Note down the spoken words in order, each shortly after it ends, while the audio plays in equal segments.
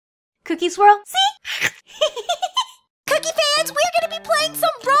Cookie Swirl? See? Cookie fans, we're gonna be playing some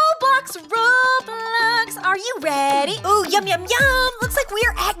Roblox. Are you ready? Ooh, yum, yum, yum. Looks like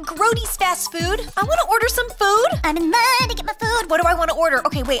we're at Grody's Fast Food. I want to order some food. I'm in line to get my food. What do I want to order?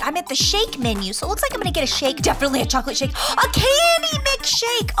 Okay, wait, I'm at the shake menu, so it looks like I'm gonna get a shake. Definitely a chocolate shake. A candy mix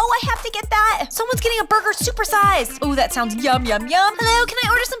shake. Oh, I have to get that. Someone's getting a burger supersized. Oh, that sounds yum, yum, yum. Hello, can I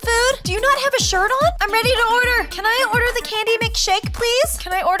order some food? Do you not have a shirt on? I'm ready to order. Can I order the candy mix shake, please?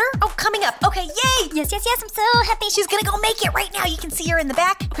 Can I order? Oh, coming up. Okay, yay. Yes, yes, yes, I'm so happy. She's gonna go make it right now. You can see her in the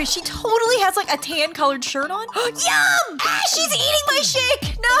back. Okay, she totally has like a tan colored shirt on. Yum! Ah, she's eating my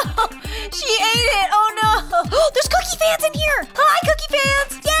shake. No, she ate it. Oh no. There's Cookie fans in here. Hi, Cookie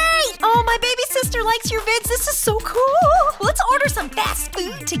fans. Yay! Oh, my baby sister likes your vids. This is so cool. Let's order some fast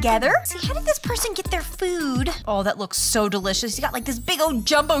food together. See, how did this person get their food? Oh, that looks so delicious. You got like this big old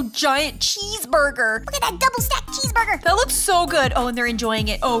jumbo giant cheeseburger. Look at that double stacked cheeseburger. That looks so good. Oh, and they're enjoying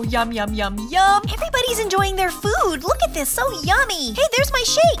it. Oh, yum, yum, yum, yum. Everybody's enjoying their food. Look at this, so yummy. Hey, there's my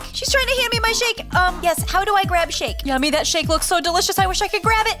shake. She's trying to hand me my shake. Yes, how do I grab shake? Yummy, that shake looks so delicious. I wish I could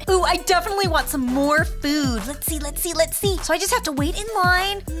grab it. Ooh, I definitely want some more food. Let's see, let's see, let's see. So I just have to wait in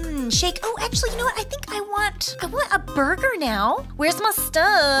line. Shake. Oh, actually, you know what? I think I want a burger now. Where's my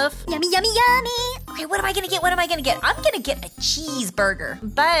stuff? Yummy, yummy, yummy. Okay, what am I gonna get? What am I gonna get? I'm gonna get a cheeseburger.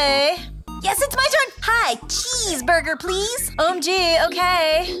 Bye. Yes, it's my turn. Hi, cheeseburger, please. OMG,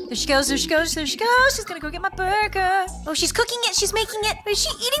 okay. There she goes, there she goes, there she goes. She's gonna go get my burger. Oh, she's cooking it, she's making it. Is she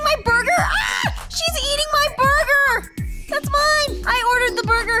eating my burger? Ah, she's eating my burger. That's mine. I ordered the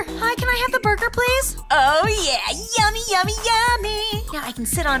burger. Hi, can I have the burger, please? Oh, yeah, yummy, yummy, yummy. Now I can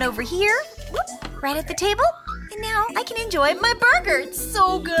sit on over here, whoop, right at the table. And now I can enjoy my burger. It's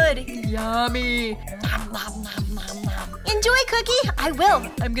so good. Yummy. Nom, nom, nom, nom, nom. Enjoy, Cookie. I will.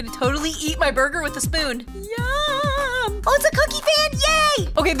 I'm gonna totally eat my burger with a spoon. Yum. Oh, it's a Cookie fan. Yay.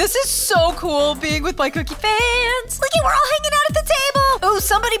 Okay, this is so cool being with my Cookie fans. Look at, we're all hanging out at the table. Oh,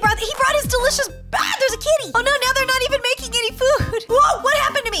 he brought his delicious, there's a kitty. Oh no, now they're not even making any food. Whoa, what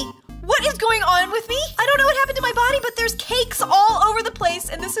happened to me? What is going on with me? I don't know what happened to my body, but there's cakes all over the place,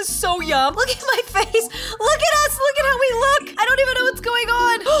 and this is so yum. Look at my face. Look at us. Look at how we look. I don't even know what's going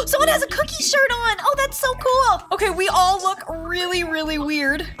on. Someone has a cookie shirt on. Oh, that's so cool. Okay, we all look really, really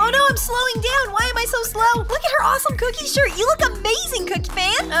weird. Oh no, I'm slowing down. Why am I so slow? Look at her awesome cookie shirt. You look amazing, Cookie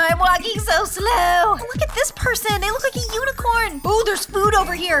fan. I'm walking so slow. Look at this person. They look like a unicorn. Oh, there's food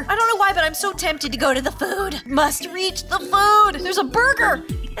over here. I don't know why, but I'm so tempted to go to the food. Must reach the food. There's a burger.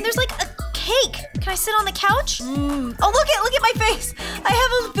 And there's like a cake. Can I sit on the couch? Oh, look at my face. I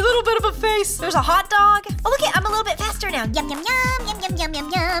have a little bit of a face. There's a hot dog. Oh, I'm a little bit faster now. Yum, yum, yum, yum, yum, yum, yum,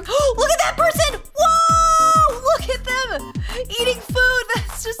 yum. Look at that person. Whoa, look at them eating food.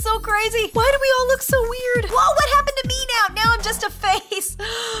 That's just so crazy. Why do we all look so weird? Whoa, what happened to me now? Now I'm just a face.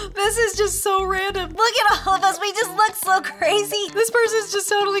 This is just so random. Look at all of us. We just look so crazy. This person's just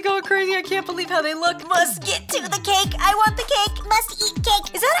totally going crazy. I can't believe how they look. Must get to the cake. I want the cake. Must eat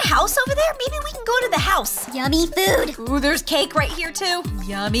cake. Is that a house over there? Maybe we can go to the house. Yummy food. Ooh, there's cake right here too.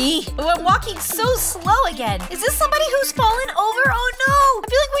 Yummy. Oh, I'm walking so slow again. Is this somebody who's fallen over? Oh no. I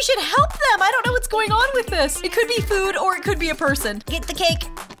feel like we should help them. I don't know what's going on with this. It could be food or it could be a person. Get the cake.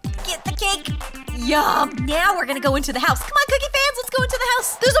 Get the cake. Yum. Now we're gonna go into the house. Come on, Cookie fans, let's go into the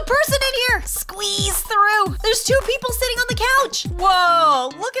house. There's a person in here. Squeeze through. There's two people sitting on the couch. Whoa,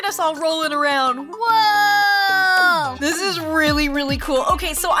 look at us all rolling around. Whoa. This is really, really cool.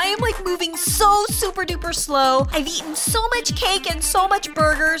 Okay, so I am like moving so super duper slow. I've eaten so much cake and so much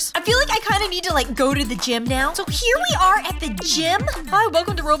burgers. I feel like I kind of need to like go to the gym now. So here we are at the gym. Hi,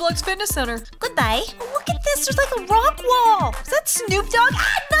 welcome to Roblox Fitness Center. Goodbye. Oh, look at this, there's like a rock wall. Is that Snoop Dogg?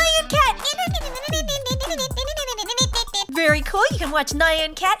 Nyan Cat. Very cool. You can watch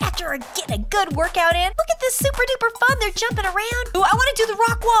Nyan Cat after getting a good workout in. Look at this, super duper fun. They're jumping around. Oh, I want to do the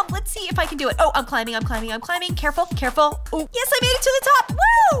rock wall. Let's see if I can do it. Oh, I'm climbing, I'm climbing, I'm climbing. Careful, careful. Oh, yes, I made it to the top.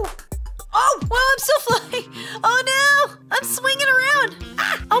 Woo! Oh, wow, I'm still flying. Oh no, I'm swinging around.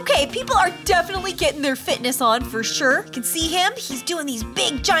 Ah, okay, people are definitely getting their fitness on for sure. You can see him. He's doing these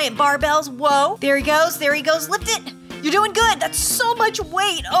big giant barbells. Whoa, there he goes, there he goes. Lift it. You're doing good. That's so much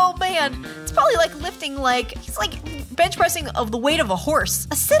weight. Oh man, it's probably like lifting he's like bench pressing of the weight of a horse.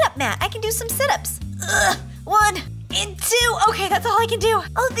 A sit-up mat. I can do some sit-ups. 1 and 2. Okay, that's all I can do.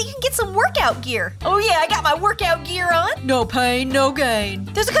 Oh, you can get some workout gear. Oh yeah, I got my workout gear on. No pain, no gain.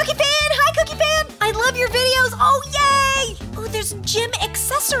 There's a Cookie fan. Hi, Cookie fan. I love your videos. Oh, yay. Oh, there's gym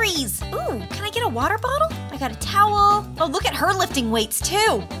accessories. Ooh, can I get a water bottle? I got a towel. Oh, look at her lifting weights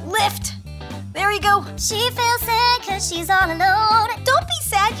too. Lift. There you go. She feels sad cause she's all alone. Don't be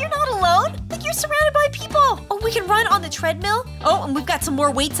sad, you're not alone. Look, you're surrounded by people. Oh, we can run on the treadmill. Oh, and we've got some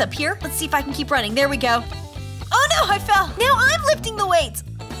more weights up here. Let's see if I can keep running. There we go. Oh no, I fell. Now I'm lifting the weights.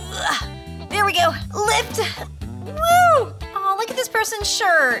 Ugh. There we go. Lift. Woo! Oh, look at this person's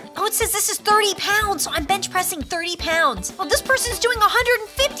shirt. Oh, it says this is 30 pounds, so I'm bench pressing 30 pounds. Oh, this person's doing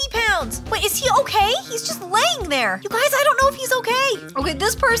 150 pounds. Wait, is he okay? He's just laying there. You guys, I don't know if he's okay. Okay,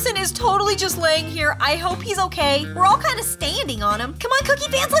 this person is totally just laying here. I hope he's okay. We're all kind of standing on him. Come on,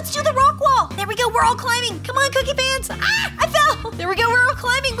 Cookie Fans, let's do the rock wall. There we go, we're all climbing. Come on, Cookie Fans. Ah, I fell. There we go, we're all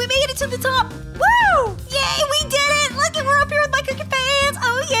climbing. We made it to the top. Woo! Yay, we did it. Look, we're up here with my Cookie Fans.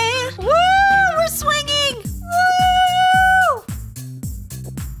 Oh, yeah. Woo! We're swinging. Woo!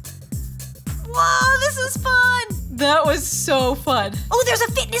 Whoa, this is fun. That was so fun. Oh, there's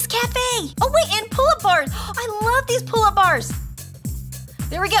a fitness cafe. Oh, wait, and pull-up bars. I love these pull-up bars.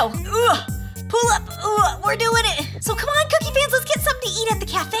 There we go. Ugh. Pull up. Ugh, we're doing it. So come on, Cookie Fans, let's get something to eat at the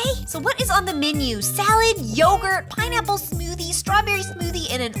cafe. So what is on the menu? Salad, yogurt, pineapple smoothie, strawberry smoothie,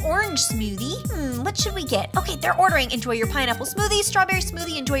 and an orange smoothie. What should we get? Okay, they're ordering. Enjoy your pineapple smoothie, strawberry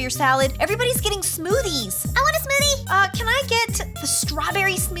smoothie, enjoy your salad. Everybody's getting smoothies. I want a smoothie. Can I get the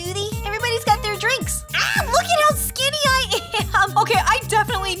strawberry smoothie? Everybody's got their drinks. Ah, look at how skinny I am. Okay, I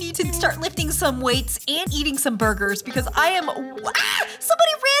definitely need to start lifting some weights and eating some burgers because I am, somebody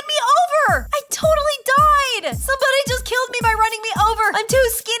ran me over. I totally died. Somebody just killed me by running me over. I'm too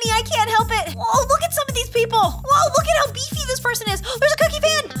skinny, I can't help it. Whoa, look at some of these people. Whoa, look at how beefy this person is. There's a Cookie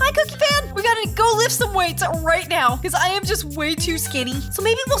Fan. Hi, Cookie Fan. We gotta go lift some weights right now because I am just way too skinny. So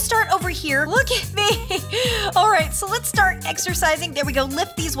maybe we'll start over here. Look at me. All right, so let's start exercising. There we go,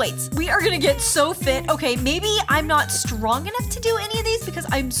 lift these weights. We are gonna get so fit. Okay, maybe I'm not strong enough to do any of these because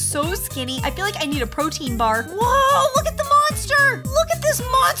I'm so skinny. I feel like I need a protein bar. Whoa, look at the monster. Look at this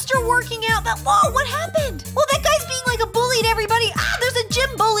monster working out. Whoa, what happened? Well, that guy's being like a bully to everybody. Ah, there's a gym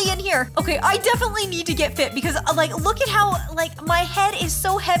bully in here. Okay, I definitely need to get fit because like, look at how like my head is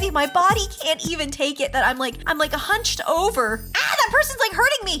so heavy. My body can't even take it that I'm like hunched over. Ah, that person's like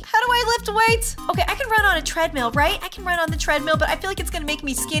hurting me. How do I lift weights? Okay, I can run on a treadmill, right? I can run on the treadmill, but I feel like it's gonna make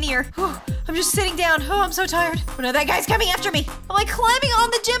me skinnier. Whew, I'm just sitting down. Oh, I'm so tired. Oh no, that guy's coming after me. I'm like climbing on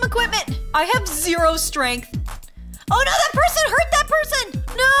the gym equipment. I have zero strength. Oh no, that person hurt that person.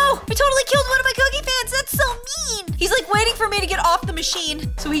 No, I totally killed one of my Cookie Fans. That's so mean. He's like waiting for me to get off the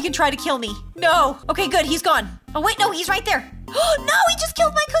machine so he can try to kill me. No. Okay, good, he's gone. Oh wait, no, he's right there. Oh no, he just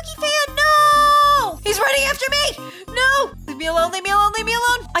killed my Cookie Fan. No, he's running after me. No, leave me alone, leave me alone, leave me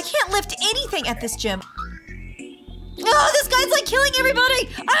alone. I can't lift anything at this gym. Oh, this guy's like killing everybody.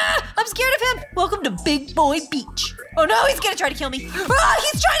 Ah, I'm scared of him. Welcome to Big Boy Beach. Oh no, he's gonna try to kill me. Ah,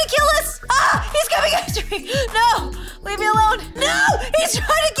 he's trying to kill us. Ah, he's coming after me. No, leave me alone. No, he's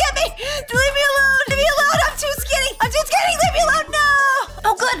trying to get me. Leave me alone. Leave me alone. I'm too skinny. I'm too skinny. Leave me alone. No.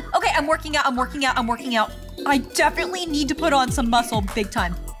 Oh, good. Okay, I'm working out. I'm working out. I'm working out. I definitely need to put on some muscle big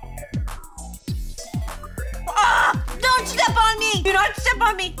time. Ah, don't step on me. Do not step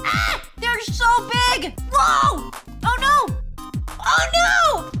on me. Ah, they're so big. Whoa. Oh no. Oh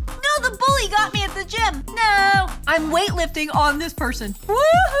no. No, the bully got me at the gym. No. I'm weightlifting on this person.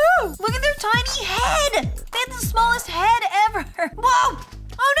 Woohoo! Look at their tiny head. They have the smallest head ever. Whoa!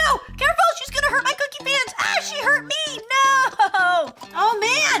 Oh no! Careful! She's gonna hurt my Cookie Fans. Ah, she hurt me. No! Oh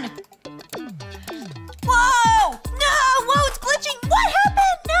man! Whoa! No! Whoa! It's glitching. What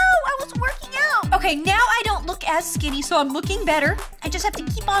happened? No! I was working out. Okay, now I don't look as skinny, so I'm looking better. I just have to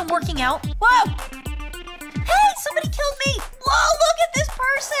keep on working out. Whoa! Hey, somebody killed me! Whoa, look at this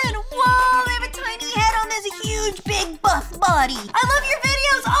person! Whoa, they have a tiny head on this huge, big, buff body. I love your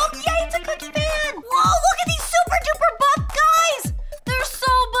videos! Oh, yay, it's a Cookie Fan! Whoa, look at these super duper buff guys! They're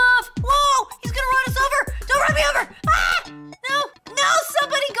so buff! Whoa, he's gonna run us over! Don't run me over! Ah! No, no,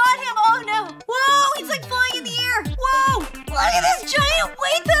 somebody got him! Oh no! Whoa, he's like flying in the air! Whoa! Look at this giant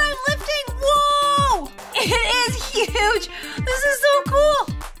weight that I'm lifting! Whoa! It is huge! This is so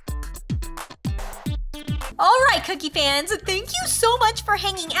cool! All right, Cookie Fans, thank you so much for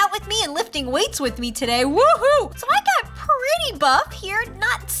hanging out with me and lifting weights with me today. Woohoo! So I got pretty buff here,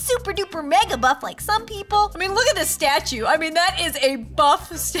 not super duper mega buff like some people. I mean, look at this statue. I mean, that is a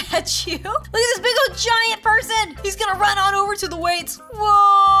buff statue. Look at this big old giant person. He's gonna run on over to the weights.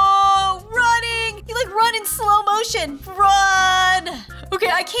 Whoa, running. You like run in slow motion. Run. Okay,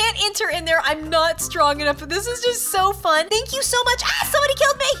 I can't enter in there. I'm not strong enough, but this is just so fun. Thank you so much. Ah, somebody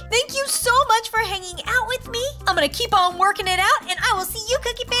killed me. Thank you so much for hanging out with me. I'm gonna keep on working it out, and I will see you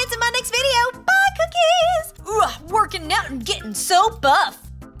Cookie Fans in my next video. Bye, cookies. Ooh, working out and getting so buff.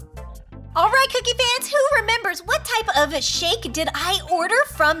 All right, Cookie fans, who remembers what type of shake did I order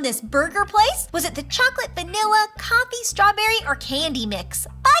from this burger place? Was it the chocolate, vanilla, coffee, strawberry, or candy mix?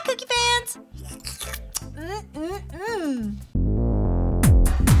 Bye, Cookie fans.